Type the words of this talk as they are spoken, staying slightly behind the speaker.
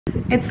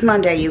It's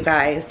Monday, you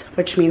guys,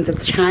 which means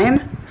it's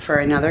time for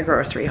another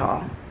grocery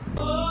haul.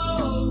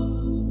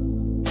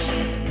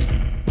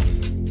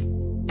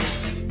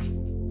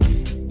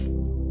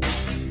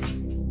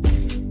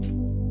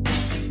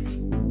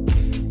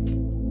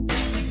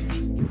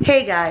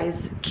 Hey guys,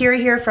 Kira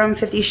here from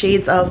 50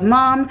 Shades of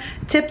Mom,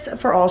 tips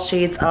for all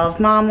shades of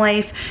mom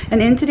life.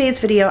 And in today's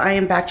video, I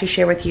am back to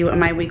share with you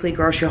my weekly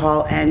grocery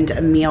haul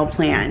and meal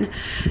plan.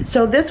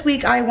 So this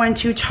week I went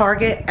to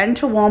Target and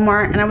to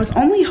Walmart, and I was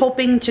only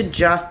hoping to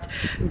just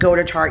go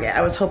to Target.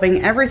 I was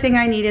hoping everything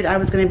I needed I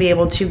was going to be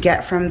able to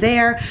get from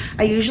there.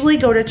 I usually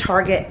go to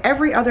Target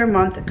every other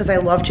month because I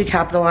love to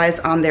capitalize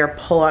on their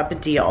pull-up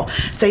deal.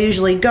 So I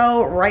usually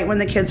go right when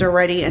the kids are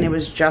ready, and it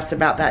was just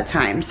about that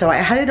time. So I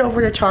headed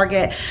over to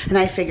Target, and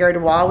I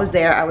figured while I was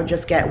there I would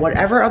just get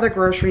whatever other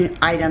grocery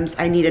items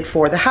I needed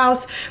for the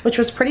house, which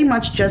was pretty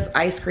much just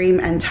ice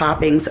cream and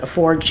toppings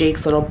for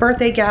Jake's little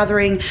birthday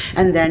gathering,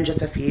 and then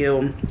just a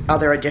few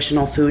other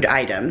additional food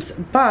items.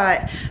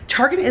 But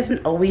Target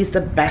isn't always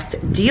the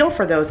best deal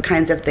for those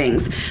kinds of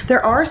things.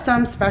 There are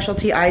some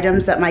specialty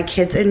items that my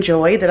kids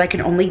enjoy that I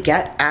can only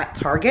get at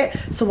Target,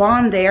 so while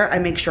I'm there I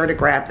make sure to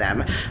grab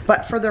them.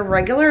 But for the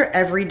regular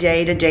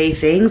everyday to day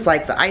things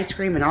like the ice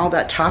cream and all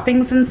that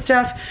toppings and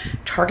stuff,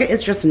 Target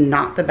is just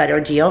not the better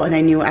deal, and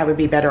I knew I would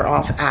be better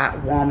off at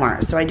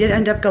Walmart. So I did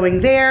end up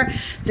going there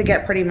to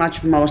get pretty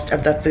much most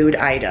of the food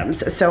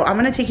items. So I'm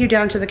gonna take you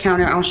down to the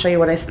counter. I'll show you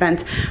what I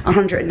spent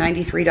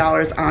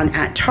 $193 on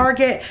at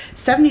Target,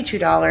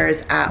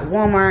 $72 at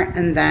Walmart,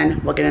 and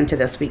then we'll get into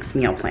this week's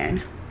meal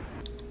plan.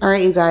 All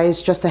right, you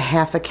guys, just a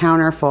half a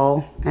counter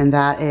full, and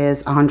that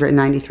is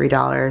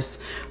 $193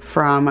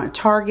 from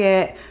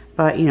Target.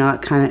 But you know,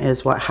 it kind of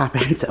is what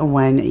happens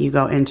when you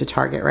go into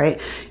Target,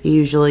 right? You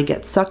usually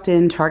get sucked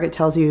in. Target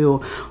tells you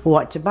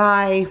what to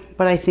buy,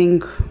 but I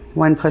think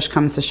when push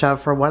comes to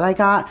shove for what I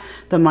got,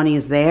 the money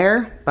is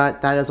there.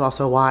 But that is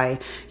also why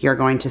you're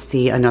going to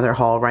see another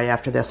haul right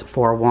after this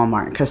for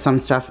Walmart, because some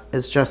stuff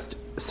is just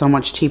so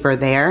much cheaper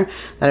there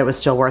that it was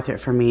still worth it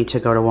for me to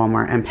go to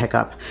Walmart and pick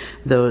up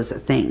those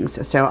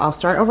things. So I'll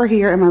start over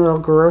here in my little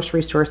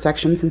grocery store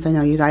section, since I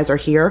know you guys are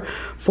here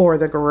for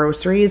the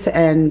groceries.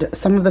 And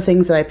some of the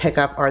things that I pick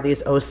up are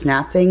these Oh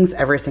Snap things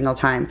every single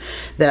time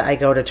that I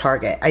go to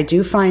Target. I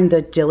do find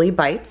the Dilly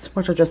Bites,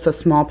 which are just a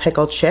small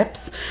pickle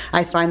chips.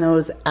 I find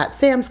those at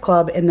Sam's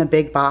Club in the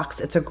big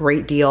box. It's a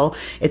great deal.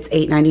 It's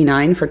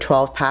 $8.99 for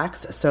 12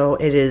 packs, so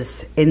it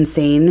is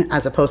insane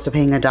as opposed to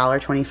paying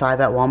 $1.25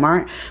 at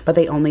Walmart. But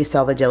they only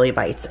sell the Dilly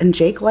Bites, and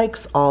Jake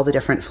likes all the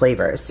different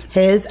flavors.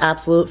 His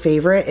absolute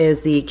favorite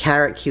is the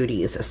carrot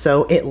cuties.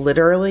 So it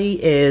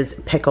literally is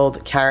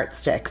pickled carrot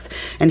sticks,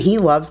 and he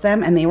loves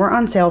them, and they were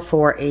on sale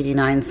for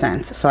 89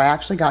 cents. So I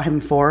actually got him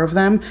 4 of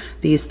them.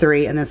 These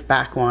 3 and this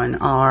back one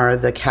are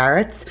the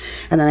carrots.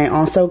 And then I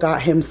also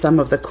got him some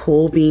of the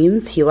cool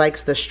beans. He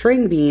likes the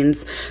string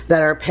beans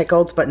that are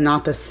pickled, but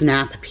not the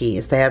snap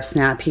peas. They have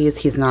snap peas.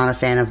 He's not a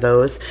fan of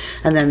those.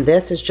 And then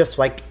this is just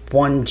like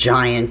one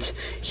giant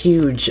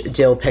huge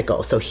dill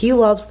pickle, so he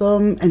loves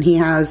them, and he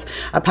has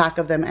a pack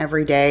of them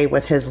every day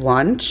with his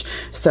lunch.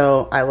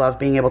 So I love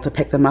being able to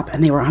pick them up,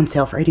 and they were on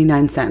sale for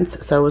 89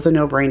 cents, so it was a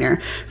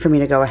no-brainer for me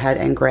to go ahead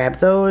and grab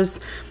those.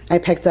 I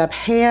picked up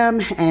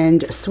ham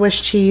and Swiss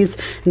cheese.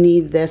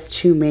 Need this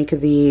to make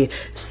the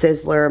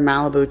Sizzler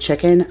Malibu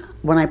chicken.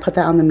 When I put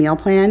that on the meal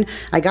plan,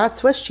 I got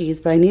Swiss cheese,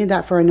 but I needed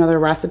that for another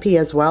recipe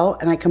as well,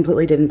 and I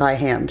completely didn't buy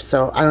ham.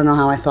 So I don't know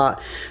how I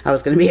thought I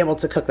was gonna be able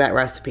to cook that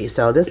recipe.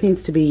 So this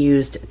needs to be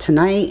used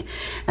tonight.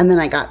 And then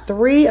I got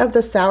 3 of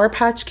the Sour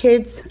Patch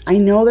Kids. I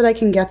know that I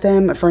can get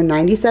them for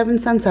 97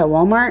 cents at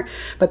Walmart,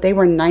 but they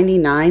were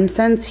 99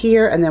 cents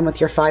here. And then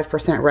with your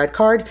 5% red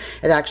card,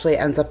 it actually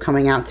ends up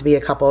coming out to be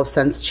a couple of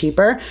cents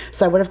cheaper.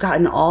 So I would have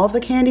gotten all of the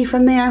candy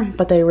from there,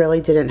 but they really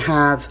didn't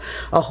have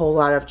a whole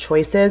lot of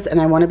choices. And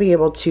I wanna be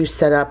able to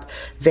set up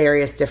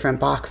various different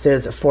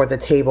boxes for the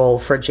table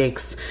for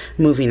Jake's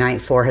movie night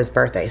for his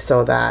birthday,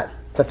 so that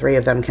the 3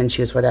 of them can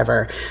choose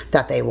whatever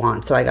that they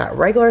want. So I got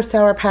regular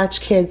Sour Patch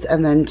Kids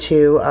and then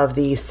 2 of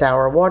the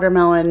sour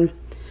watermelon.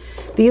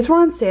 These were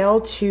on sale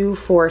 2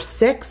 for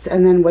 $6,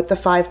 and then with the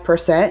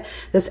 5%,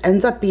 this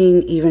ends up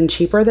being even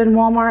cheaper than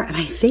Walmart. And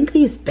I think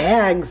these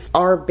bags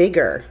are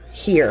bigger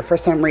here for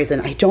some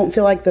reason. I don't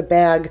feel like the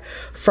bag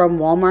from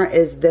Walmart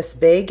is this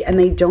big, and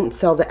they don't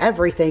sell the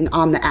everything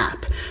on the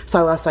app. So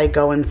unless I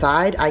go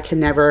inside, I can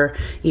never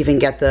even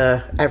get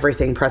the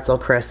everything pretzel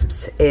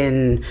crisps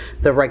in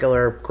the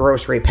regular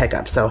grocery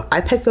pickup. So I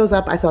picked those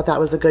up. I thought that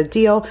was a good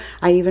deal.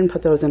 I even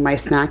put those in my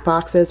snack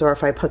boxes, or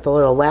if I put the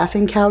little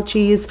Laughing Cow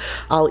cheese,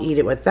 I'll eat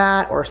it with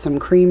that, or some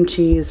cream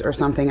cheese or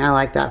something. I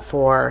like that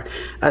for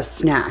a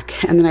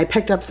snack. And then I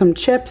picked up some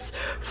chips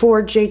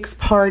for Jake's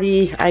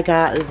party. I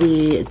got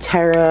the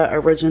Terra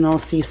Original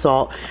Sea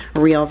Salt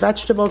Real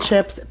Vegetable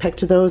Chips,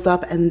 picked those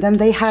up, and then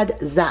they had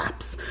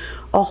Zaps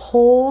a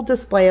whole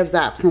display of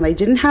Zaps. Now they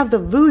didn't have the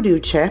voodoo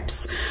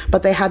chips,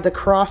 but they had the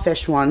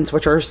crawfish ones,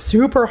 which are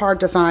super hard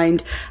to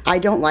find. I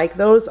don't like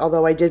those,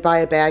 although I did buy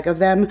a bag of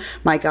them.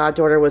 My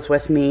goddaughter was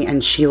with me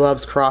and she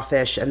loves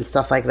crawfish and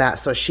stuff like that,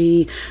 so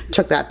she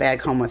took that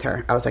bag home with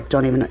her. I was like,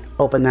 don't even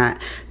open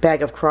that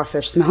bag of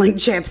crawfish smelling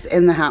chips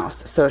in the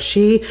house. So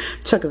she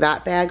took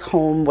that bag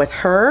home with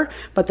her,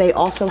 but they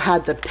also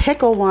had the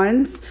pickle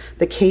ones,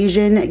 the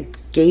Cajun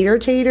gator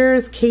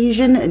taters,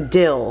 Cajun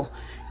dill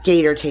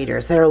gator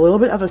taters. They're a little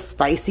bit of a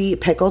spicy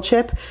pickle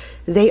chip.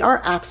 They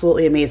are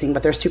absolutely amazing,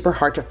 but they're super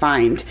hard to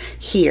find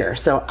here.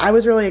 So I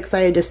was really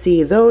excited to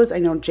see those. I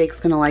know Jake's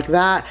gonna like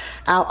that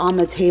out on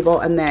the table.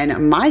 And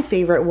then my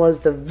favorite was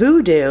the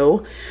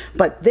voodoo,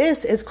 but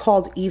this is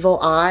called Evil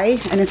Eye.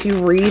 And if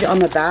you read on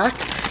the back,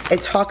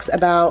 it talks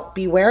about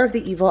beware of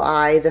the evil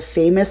eye, the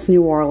famous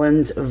New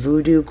Orleans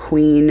voodoo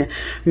queen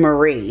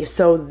Marie.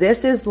 So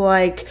this is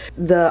like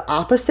the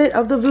opposite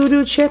of the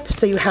voodoo chip.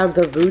 So you have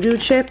the voodoo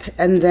chip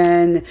and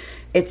then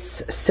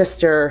its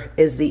sister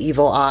is the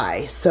evil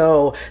eye.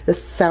 So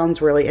this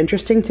sounds really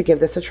interesting to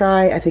give this a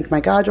try. I think my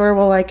goddaughter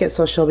will like it,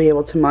 so she'll be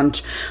able to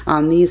munch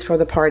on these for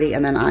the party,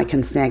 and then I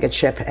can snag a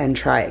chip and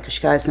try it, because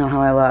you guys know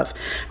how I love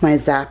my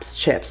Zapp's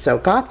chips. So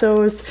got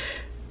those.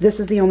 This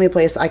is the only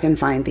place I can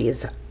find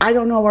these. I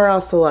don't know where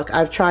else to look.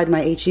 I've tried my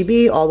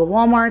H-E-B, all the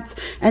Walmarts,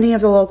 any of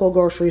the local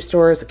grocery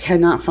stores,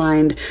 cannot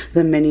find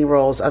the mini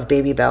rolls of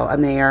Baby Bell,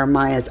 and they are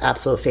Maya's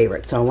absolute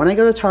favorite. So when I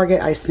go to Target,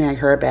 I snag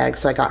her a bag,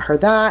 so I got her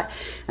that.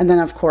 And then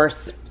of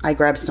course, I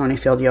grab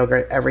Stonyfield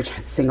yogurt every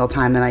single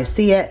time that I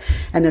see it.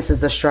 And this is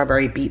the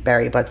strawberry beet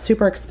berry, but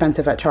super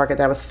expensive at Target.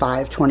 That was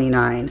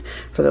 $5.29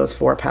 for those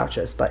 4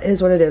 pouches, but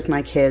is what it is.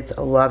 My kids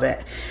love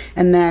it.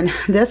 And then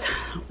this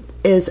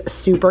is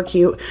super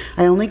cute.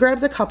 I only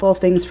grabbed a couple of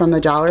things from the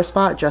dollar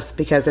spot just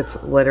because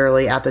it's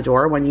literally at the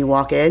door when you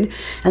walk in,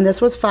 and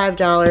this was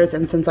 $5.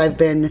 And since I've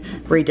been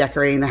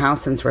redecorating the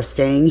house since we're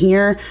staying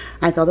here,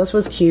 I thought this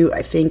was cute.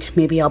 I think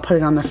maybe I'll put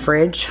it on the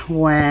fridge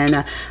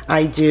when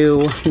I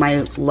do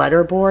my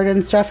letterboard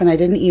and stuff. And I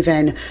didn't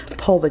even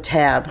pull the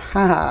tab,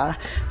 haha,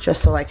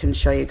 just so I can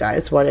show you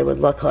guys what it would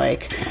look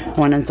like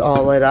when it's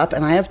all lit up.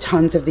 And I have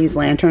tons of these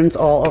lanterns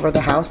all over the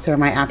house. They're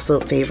my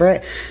absolute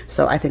favorite,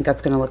 so I think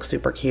that's gonna look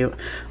super cute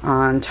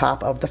on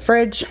top of the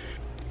fridge.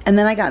 And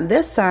then I got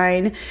this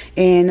sign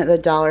in the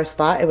dollar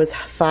spot. It was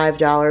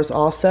 $5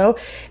 also,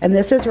 and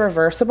this is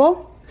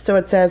reversible. So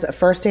it says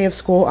first day of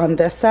school on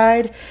this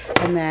side,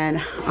 and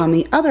then on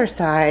the other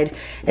side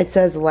it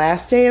says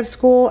last day of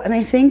school. And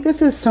I think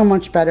this is so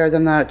much better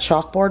than the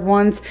chalkboard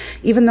ones.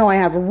 Even though I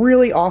have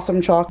really awesome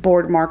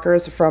chalkboard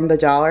markers from the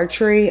Dollar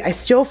Tree, I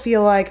still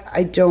feel like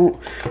I don't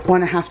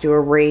want to have to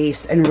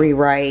erase and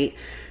rewrite,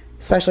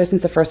 especially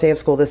since the first day of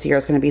school this year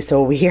is going to be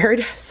so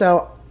weird.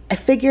 So I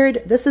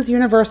figured this is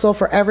universal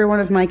for every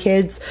one of my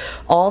kids.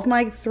 All of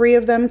my 3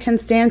 of them can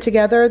stand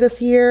together this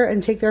year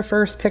and take their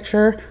first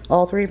picture.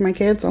 All 3 of my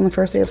kids on the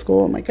first day of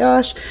school, oh my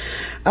gosh,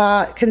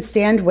 can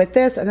stand with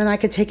this, and then I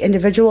could take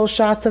individual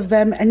shots of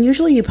them. And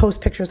usually you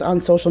post pictures on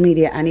social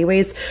media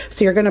anyways,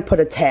 so you're gonna put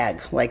a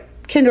tag like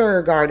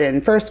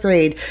kindergarten, first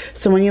grade,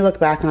 so when you look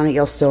back on it,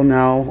 you'll still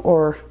know.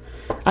 Or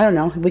I don't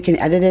know, we can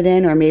edit it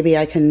in, or maybe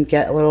I can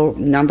get little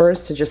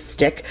numbers to just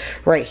stick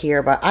right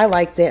here. But I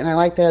liked it, and I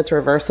like that it's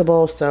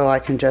reversible, so I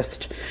can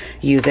just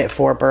use it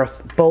for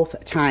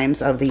both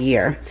times of the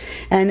year.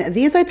 And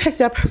these I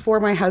picked up for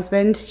my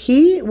husband.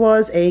 He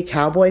was a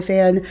Cowboy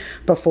fan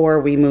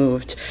before we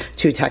moved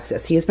to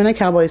Texas. He's been a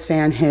Cowboys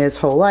fan his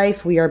whole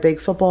life. We are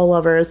big football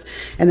lovers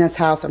in this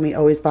house, and we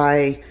always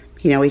buy,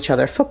 you know, each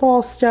other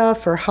football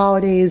stuff for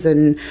holidays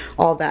and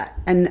all that.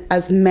 And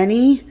as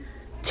many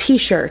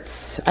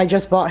t-shirts. I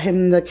just bought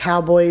him the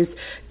Cowboys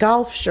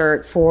golf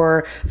shirt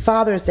for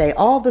Father's Day.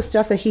 All the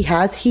stuff that he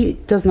has, he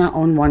does not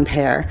own 1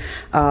 pair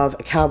of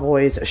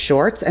Cowboys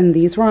shorts, and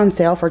these were on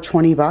sale for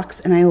 20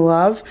 bucks. And I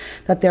love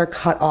that they're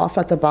cut off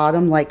at the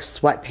bottom like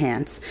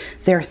sweatpants.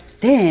 They're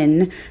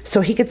thin, so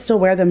he could still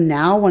wear them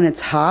now when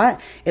it's hot.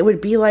 It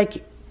would be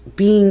like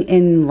being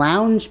in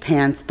lounge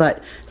pants,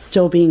 but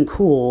still being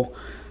cool,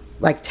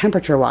 like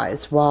temperature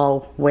wise,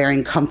 while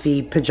wearing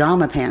comfy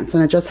pajama pants.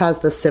 And it just has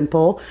the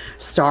simple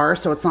star,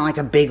 so it's not like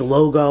a big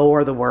logo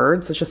or the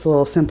words, it's just a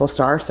little simple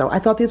star. So I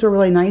thought these were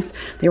really nice.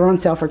 They were on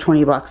sale for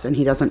 20 bucks, and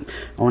he doesn't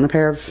own a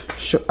pair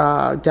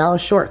of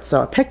Dallas shorts,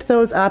 so I picked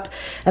those up.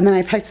 And then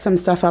I picked some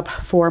stuff up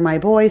for my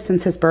boy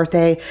since his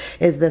birthday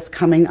is this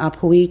coming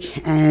up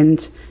week.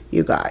 And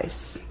you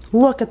guys,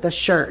 look at the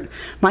shirt.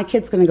 My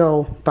kid's gonna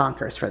go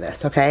bonkers for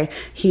this, okay?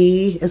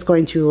 He is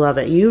going to love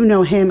it. You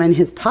know him and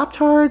his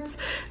Pop-Tarts.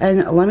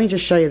 And let me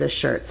just show you this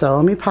shirt. So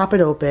let me pop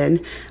it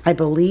open. I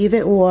believe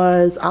it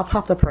was, I'll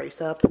pop the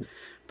price up,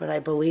 but I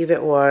believe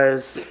it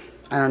was,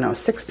 I don't know,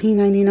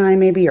 $16.99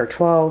 maybe, or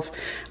 $12.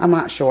 I'm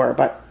not sure,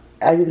 but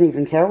I didn't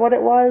even care what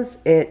it was.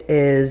 It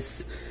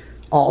is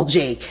all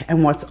Jake.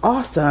 And what's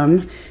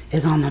awesome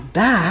is on the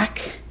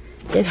back,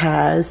 it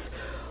has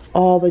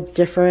all the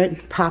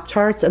different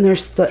Pop-Tarts, and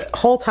there's the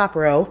whole top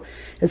row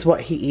is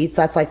what he eats.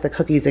 That's like the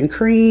cookies and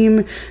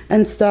cream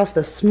and stuff,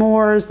 the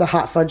s'mores, the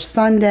hot fudge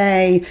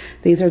sundae.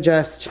 These are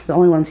just the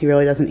only ones he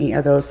really doesn't eat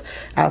are those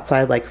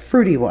outside like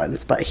fruity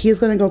ones, but he's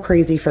gonna go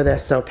crazy for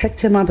this. So picked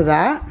him up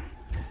that.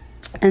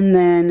 And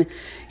then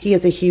he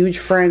is a huge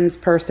Friends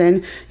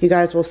person. You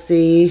guys will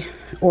see,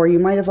 or you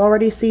might have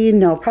already seen,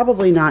 no,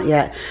 probably not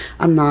yet.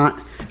 I'm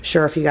not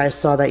sure if you guys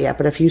saw that yet,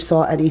 but if you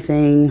saw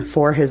anything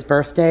for his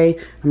birthday,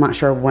 I'm not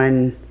sure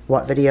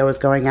what video is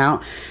going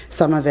out.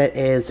 Some of it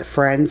is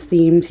Friends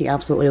themed. He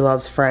absolutely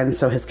loves Friends,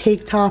 so his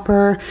cake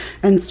topper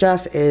and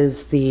stuff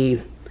is the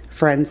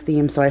Friends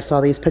theme. So I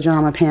saw these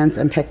pajama pants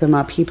and picked them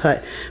up. He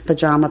put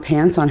pajama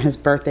pants on his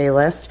birthday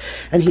list,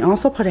 and he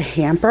also put a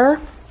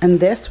hamper, and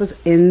this was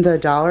in the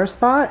dollar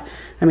spot.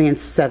 I mean,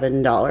 it's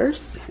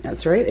 $7.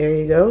 That's right, there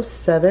you go,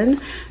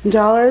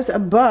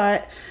 $7.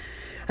 But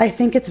I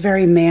think it's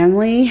very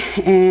manly,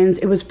 and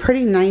it was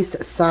pretty nice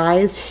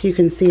size. You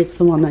can see it's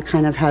the one that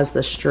kind of has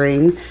the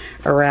string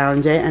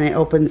around it, and it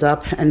opens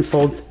up and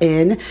folds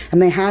in,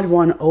 and they had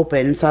one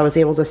open, so I was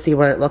able to see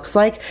what it looks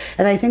like.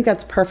 And I think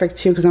that's perfect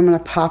too, because I'm going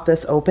to pop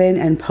this open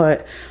and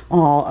put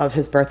all of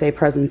his birthday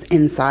presents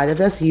inside of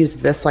this, use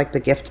this like the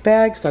gift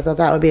bag. So I thought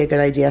that would be a good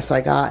idea, so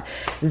I got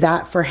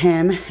that for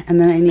him. And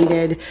then I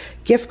needed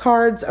gift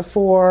cards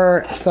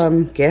for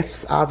some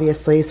gifts,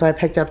 obviously, so I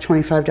picked up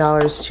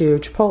 $25 to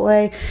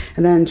Chipotle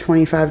and then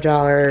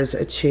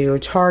 $25 to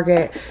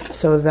Target.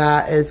 So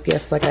that is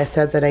gifts, like I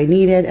said, that I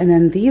needed. And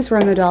then these were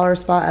in the dollar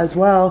spot as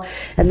well,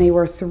 and they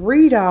were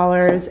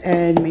 $3,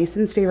 and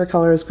Mason's favorite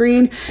color is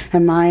green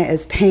and Maya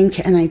is pink.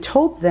 And I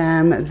told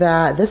them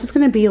that this is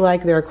going to be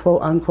like their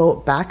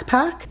quote-unquote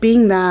backpack,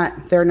 being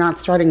that they're not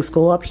starting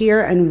school up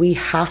here and we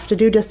have to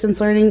do distance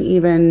learning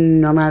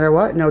even no matter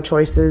what, no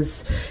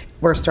choices.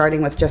 We're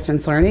starting with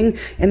distance learning.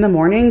 In the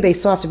morning, they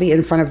still have to be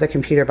in front of the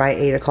computer by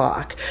 8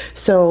 o'clock.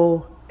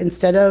 So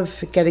instead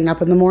of getting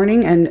up in the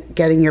morning and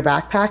getting your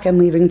backpack and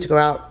leaving to go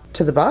out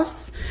to the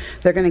bus,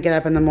 they're gonna get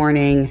up in the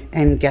morning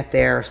and get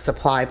their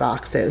supply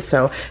boxes.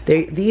 So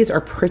these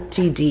are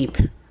pretty deep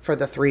for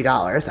the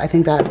 $3. I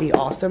think that'd be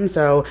awesome.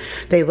 So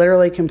they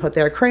literally can put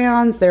their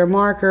crayons, their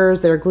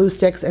markers, their glue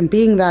sticks, and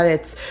being that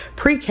it's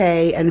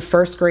pre-K and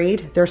first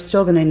grade, they're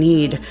still gonna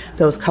need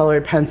those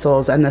colored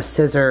pencils and the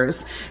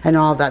scissors and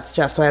all of that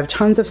stuff. So I have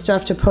tons of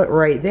stuff to put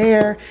right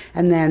there,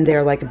 and then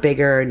they're like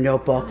bigger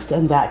notebooks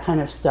and that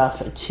kind of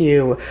stuff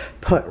to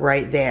put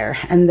right there.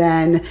 And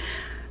then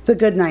the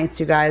good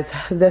nights, you guys.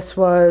 This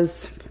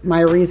was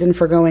my reason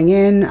for going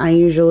in. I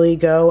usually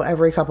go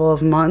every couple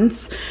of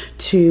months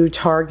to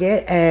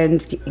Target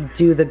and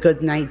do the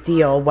good night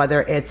deal,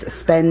 whether it's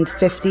spend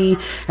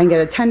 $50 and get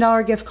a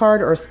 $10 gift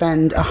card or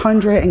spend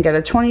 $100 and get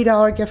a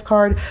 $20 gift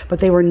card, but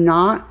they were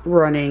not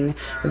running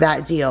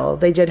that deal.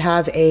 They did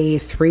have a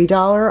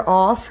 $3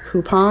 off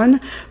coupon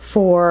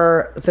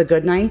for the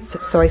good nights,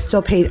 so I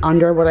still paid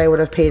under what I would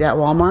have paid at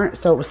Walmart,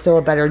 so it was still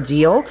a better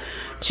deal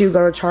to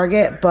go to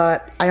Target,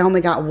 but I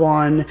only got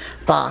one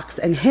box,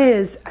 and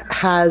his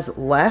has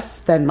less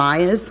than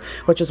Maya's,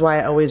 which is why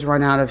I always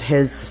run out of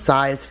his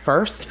size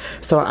first.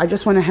 So I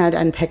just went ahead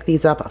and picked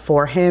these up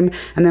for him,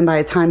 and then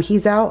by the time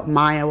he's out,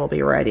 Maya will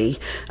be ready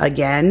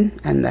again,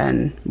 and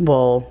then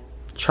we'll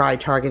try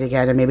Target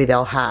again, and maybe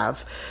they'll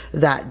have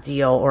that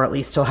deal, or at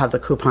least still have the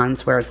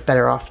coupons where it's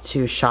better off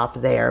to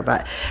shop there.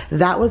 But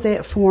that was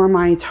it for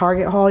my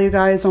Target haul, you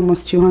guys,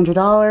 almost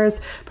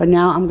 $200. But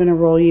now I'm gonna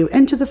roll you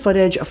into the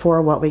footage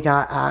for what we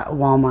got at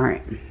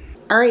Walmart.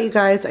 All right, you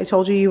guys, I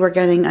told you were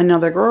getting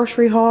another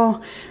grocery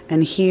haul,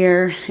 and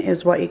here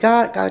is what you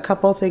got. Got a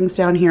couple things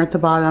down here at the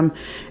bottom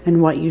and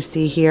what you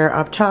see here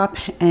up top,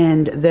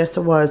 and this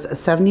was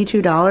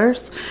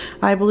 $72,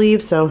 I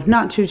believe, so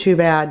not too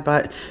bad,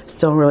 but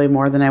still really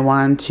more than I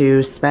wanted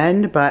to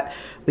spend. But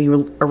we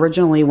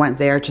originally went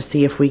there to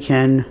see if we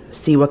can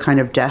see what kind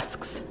of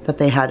desks that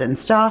they had in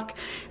stock,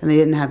 and they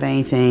didn't have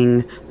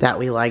anything that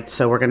we liked,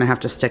 so we're gonna have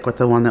to stick with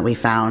the one that we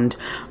found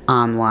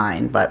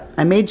online. But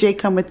I made Jake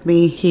come with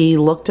me. He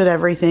looked at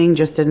everything,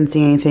 just didn't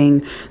see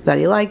anything that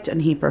he liked,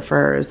 and he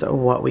prefers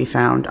what we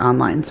found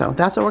online, so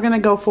that's what we're gonna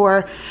go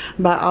for.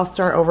 But I'll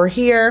start over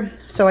here.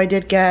 So I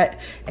did get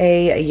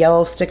a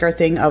yellow sticker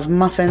thing of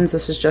muffins.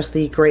 This is just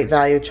the Great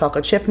Value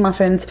chocolate chip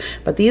muffins,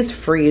 but these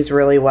freeze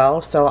really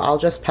well, so I'll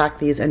just pack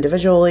these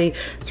individually,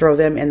 throw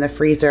them in the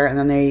freezer, and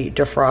then they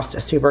defrost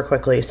super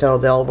quickly, so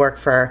they'll work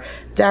for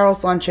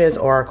Daryl's lunches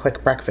or a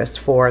quick breakfast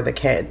for the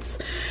kids.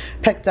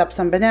 Picked up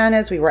some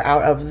bananas. We were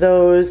out of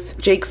those.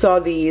 Jake saw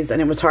these,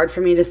 and it was hard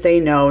for me to say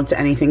no to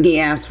anything he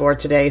asked for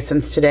today,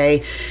 since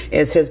today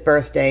is his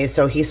birthday.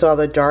 So he saw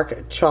the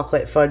dark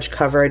chocolate fudge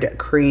covered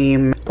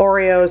cream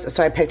Oreos,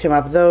 so I picked him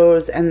up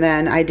those. And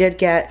then I did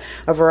get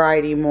a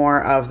variety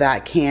more of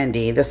that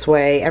candy. This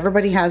way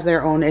everybody has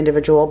their own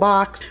individual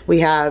box. We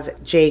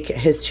have Jake,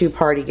 his 2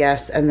 party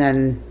guests, and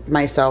then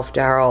myself,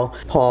 Daryl,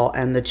 Paul,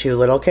 and the 2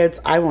 little kids.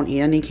 I won't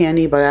eat any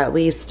candy, but at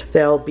least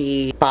there'll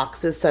be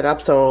boxes set up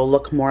so it'll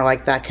look more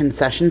like that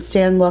concession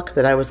stand look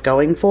that I was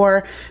going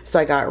for. So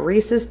I got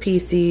Reese's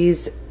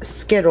Pieces,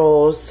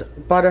 Skittles,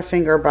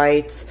 Butterfinger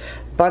Bites,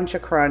 Bunch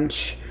of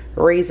Crunch,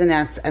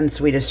 Raisinets, and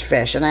Swedish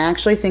Fish. And I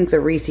actually think the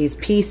Reese's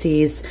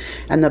Pieces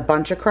and the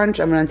Bunch of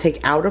Crunch I'm going to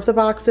take out of the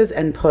boxes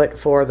and put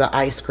for the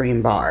ice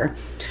cream bar.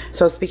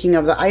 So speaking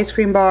of the ice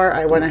cream bar,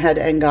 I went ahead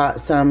and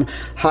got some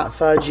hot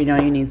fudge. You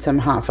know you need some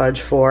hot fudge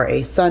for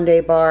a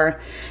sundae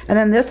bar. And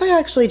then this I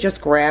actually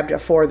just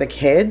grabbed for the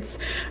kids.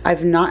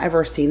 I've not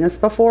ever seen this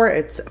before.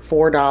 It's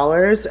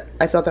 $4.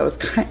 I thought that was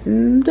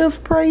kind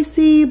of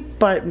pricey,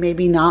 but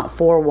maybe not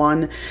for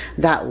one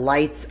that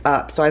lights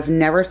up. So I've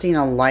never seen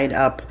a light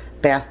up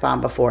bath bomb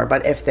before,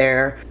 but if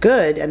they're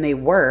good and they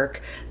work,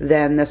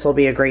 then this will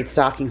be a great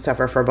stocking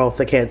stuffer for both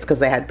the kids, because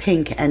they had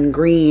pink and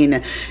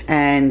green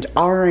and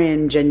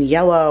orange and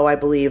yellow, I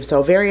believe,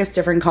 so various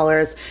different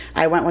colors.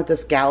 I went with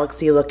this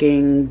galaxy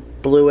looking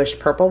bluish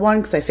purple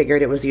one because I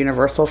figured it was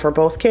universal for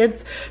both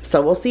kids.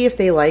 So we'll see if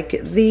they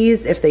like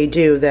these. If they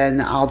do,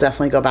 then I'll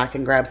definitely go back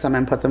and grab some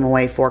and put them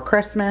away for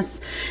Christmas.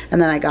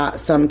 And then I got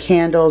some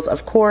candles,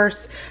 of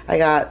course. I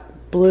got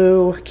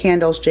blue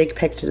candles. Jake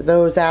picked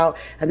those out,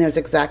 and there's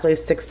exactly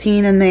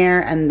 16 in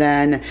there. And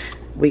then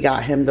we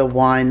got him the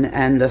 1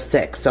 and the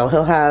 6, so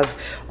he'll have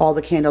all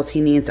the candles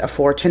he needs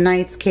for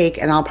tonight's cake.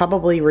 And I'll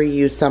probably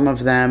reuse some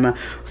of them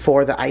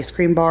for the ice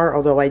cream bar,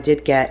 although I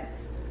did get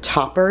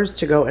toppers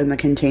to go in the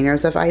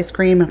containers of ice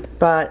cream.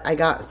 But I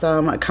got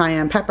some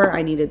cayenne pepper,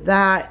 I needed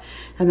that.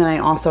 And then I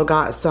also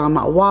got some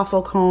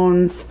waffle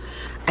cones.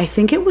 I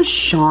think it was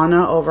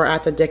Shauna over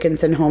at the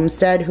Dickinson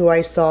Homestead who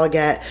I saw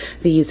get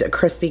these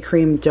Krispy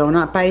Kreme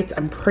donut bites.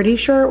 I'm pretty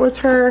sure it was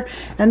her,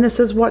 and this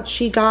is what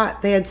she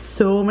got. They had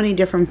so many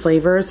different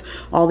flavors.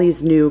 All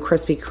these new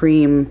Krispy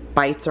Kreme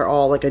bites are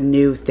all like a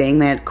new thing.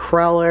 They had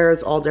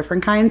Krellers, all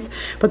different kinds,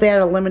 but they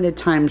had a limited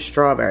time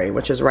strawberry,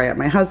 which is right up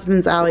my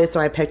husband's alley,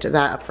 so I picked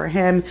that up for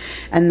him.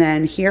 And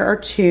then here are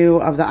 2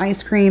 of the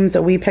ice creams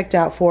that we picked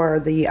out for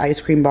the ice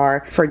cream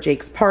bar for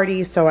Jake's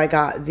party. So I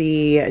got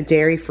the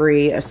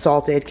dairy-free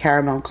salted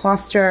caramel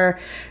cluster,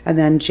 and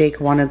then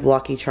Jake wanted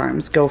Lucky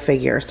Charms, go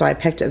figure, so I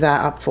picked that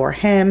up for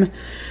him.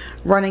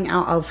 Running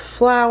out of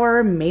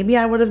flour. Maybe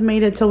I would have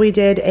made it till we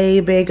did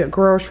a big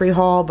grocery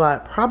haul,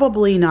 but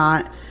probably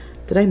not.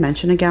 Did I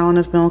mention a gallon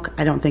of milk?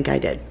 I don't think I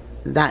did.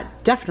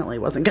 That definitely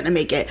wasn't gonna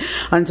make it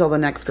until the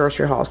next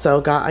grocery haul. So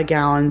got a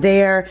gallon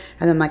there,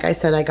 and then like I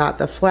said, I got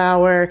the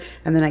flour,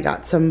 and then I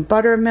got some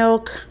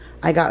buttermilk.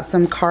 I got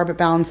some carb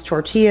balanced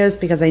tortillas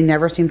because they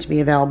never seem to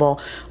be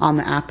available on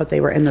the app, but they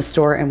were in the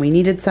store and we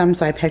needed some,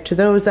 so I picked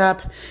those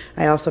up.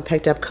 I also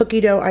picked up cookie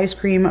dough ice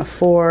cream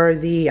for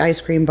the ice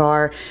cream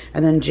bar,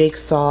 and then Jake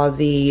saw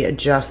the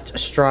just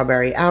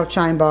strawberry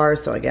outshine bar,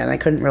 so again, I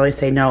couldn't really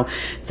say no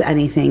to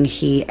anything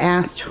he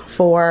asked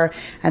for.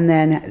 And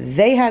then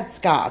they had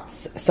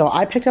Scott's, so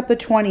I picked up the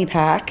 20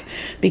 pack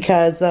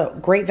because the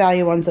great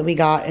value ones that we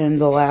got in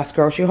the last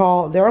grocery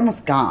haul, they're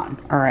almost gone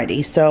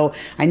already, so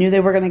I knew they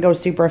were going to go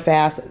super fast.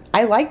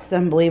 I liked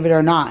them, believe it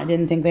or not. I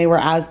didn't think they were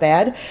as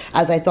bad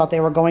as I thought they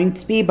were going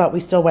to be, but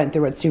we still went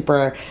through it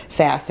super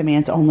fast. I mean,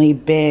 it's only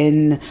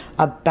been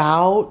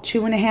about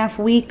 2.5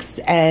 weeks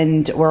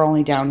and we're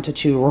only down to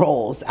 2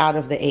 rolls out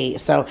of the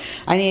 8. So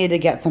I needed to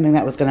get something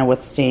that was going to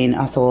withstand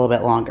us a little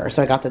bit longer.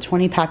 So I got the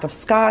 20 pack of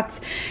Scott's,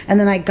 and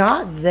then I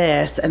got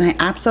this, and I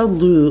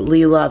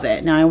absolutely love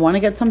it. Now I want to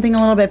get something a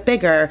little bit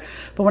bigger,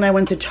 but when I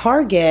went to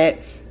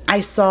Target, I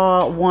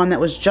saw one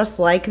that was just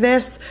like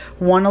this,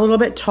 one a little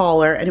bit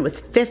taller, and it was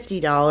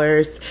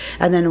 $50,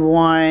 and then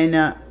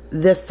one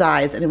this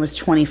size, and it was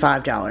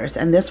 $25.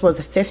 And this was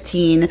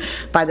 15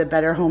 by the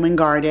Better Home and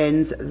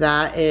Gardens.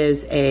 That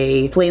is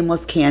a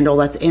flameless candle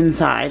that's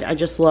inside. I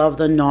just love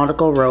the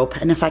nautical rope,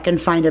 and if I can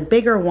find a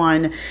bigger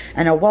one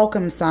and a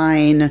welcome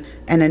sign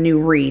and a new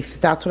wreath,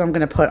 that's what I'm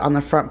going to put on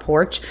the front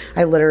porch.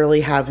 I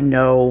literally have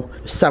no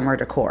summer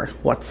decor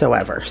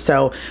whatsoever,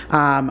 so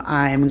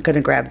I'm going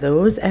to grab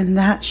those, and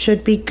that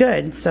should be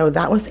good. So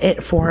that was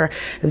it for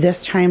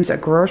this time's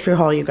grocery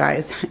haul, you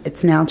guys.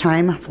 It's now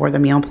time for the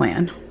meal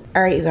plan.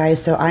 All right, you guys,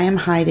 so I am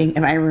hiding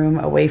in my room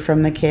away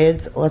from the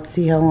kids. Let's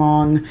see how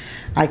long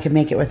I can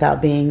make it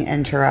without being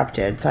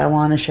interrupted. So I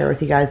want to share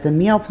with you guys the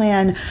meal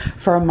plan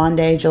for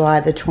Monday, July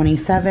the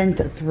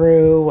 27th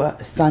through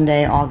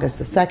Sunday, August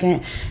the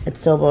 2nd. It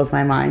still blows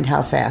my mind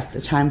how fast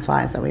the time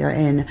flies that we are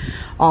in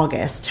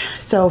August.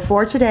 So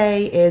for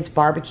today is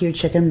barbecue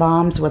chicken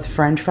bombs with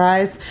French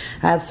fries.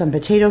 I have some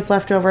potatoes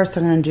left over,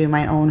 so I'm going to do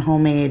my own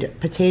homemade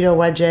potato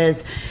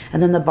wedges.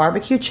 And then the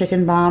barbecue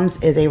chicken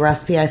bombs is a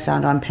recipe I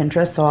found on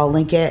Pinterest, so I'll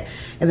link it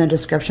in the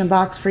description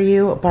box for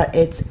you. But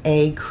it's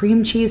a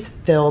cream cheese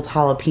filled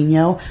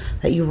jalapeno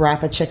that you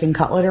wrap a chicken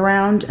cutlet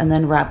around and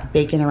then wrap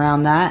bacon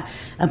around that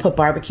and put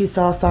barbecue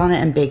sauce on it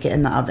and bake it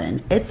in the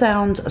oven. It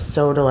sounds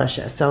so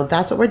delicious. So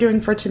that's what we're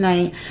doing for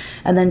tonight.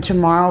 And then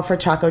tomorrow for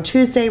Taco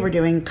Tuesday, we're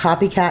doing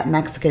copycat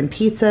Mexican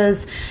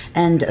pizzas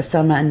and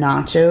some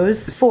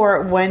nachos.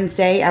 For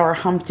Wednesday, our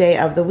hump day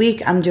of the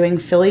week, I'm doing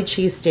Philly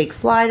cheesesteak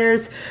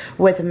sliders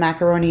with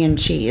macaroni and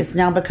cheese.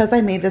 Now, because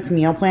I made this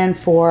meal plan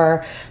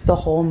for the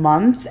whole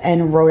month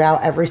and wrote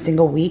out every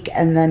single week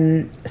and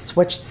then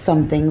switched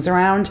some things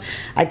around.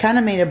 I kind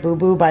of made a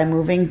boo-boo by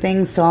moving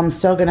things, so I'm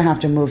still gonna have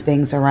to move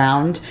things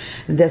around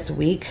this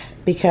week,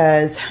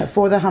 because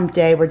for the hump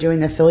day, we're doing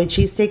the Philly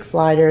cheesesteak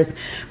sliders,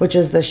 which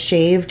is the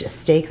shaved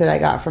steak that I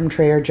got from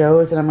Trader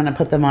Joe's, and I'm gonna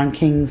put them on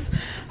King's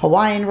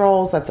Hawaiian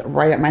rolls. That's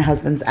right up my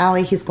husband's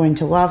alley. He's going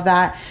to love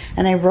that.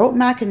 And I wrote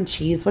mac and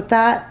cheese with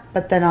that,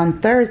 but then on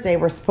Thursday,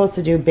 we're supposed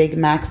to do Big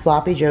Mac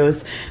Sloppy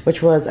Joes,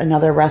 which was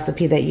another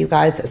recipe that you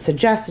guys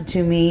suggested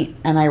to me,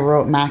 and I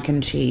wrote mac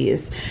and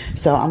cheese.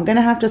 So I'm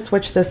gonna have to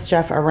switch this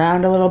stuff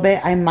around a little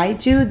bit. I might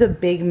do the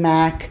Big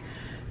Mac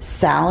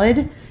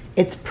salad.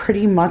 It's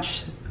pretty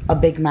much a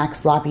Big Mac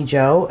Sloppy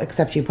Joe,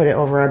 except you put it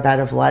over a bed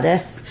of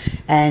lettuce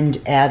and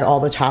add all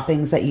the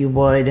toppings that you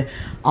would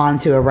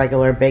onto a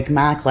regular Big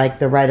Mac, like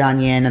the red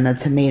onion and the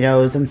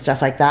tomatoes and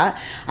stuff like that.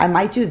 I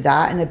might do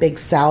that in a big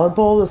salad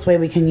bowl. This way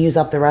we can use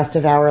up the rest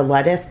of our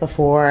lettuce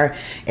before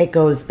it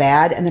goes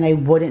bad, and then I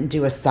wouldn't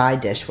do a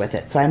side dish with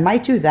it. So I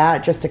might do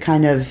that just to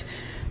kind of,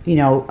 you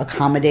know,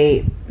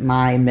 accommodate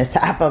my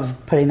mishap of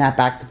putting that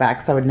back to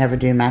back, so I would never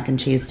do mac and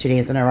cheese 2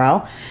 days in a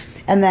row.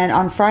 And then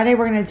on Friday,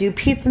 we're going to do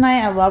pizza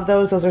night. I love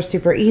those. Those are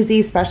super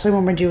easy, especially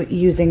when we're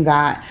using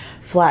that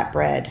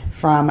flatbread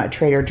from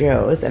Trader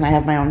Joe's. And I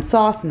have my own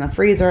sauce in the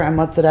freezer and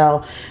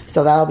mozzarella,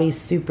 so that'll be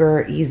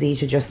super easy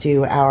to just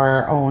do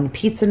our own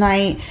pizza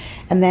night.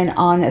 And then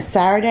on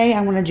Saturday,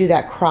 I'm going to do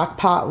that crock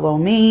pot lo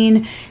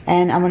mein,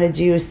 and I'm going to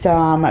do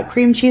some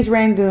cream cheese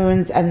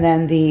rangoons and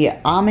then the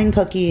almond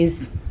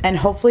cookies. And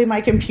hopefully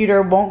my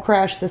computer won't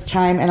crash this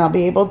time, and I'll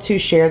be able to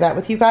share that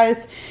with you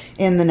guys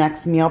in the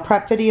next meal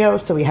prep video.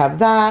 So we have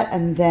that.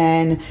 And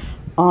then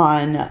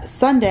on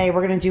Sunday,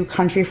 we're gonna do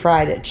country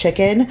fried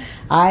chicken.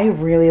 I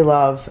really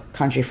love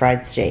country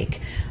fried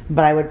steak,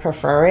 but I would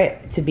prefer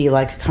it to be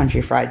like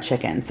country fried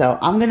chicken. So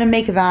I'm gonna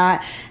make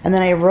that. And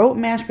then I wrote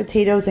mashed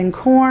potatoes and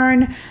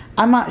corn.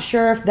 I'm not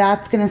sure if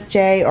that's gonna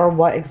stay or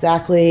what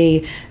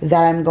exactly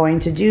that I'm going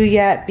to do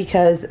yet,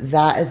 because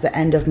that is the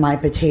end of my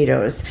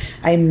potatoes.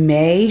 I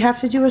may have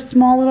to do a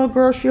small little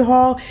grocery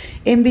haul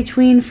in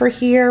between for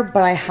here,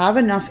 but I have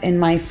enough in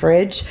my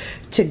fridge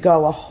to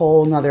go a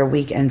whole nother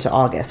week into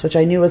August, which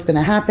I knew was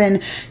gonna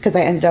happen because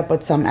I ended up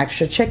with some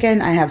extra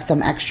chicken. I have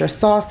some extra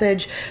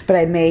sausage, but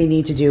I may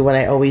need to do what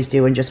I always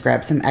do and just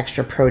grab some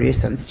extra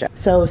produce and stuff.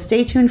 So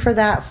stay tuned for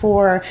that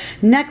for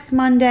next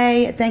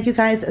Monday. Thank you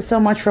guys so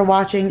much for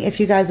watching. If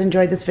you guys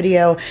enjoyed this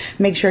video,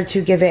 make sure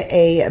to give it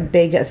a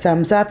big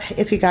thumbs up.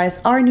 If you guys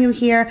are new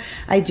here,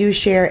 I do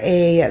share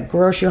a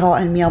grocery haul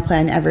and meal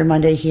plan every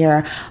Monday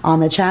here on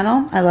the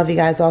channel. I love you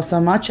guys all so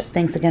much.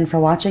 Thanks again for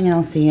watching, and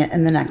I'll see you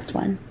in the next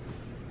one.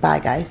 Bye,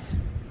 guys.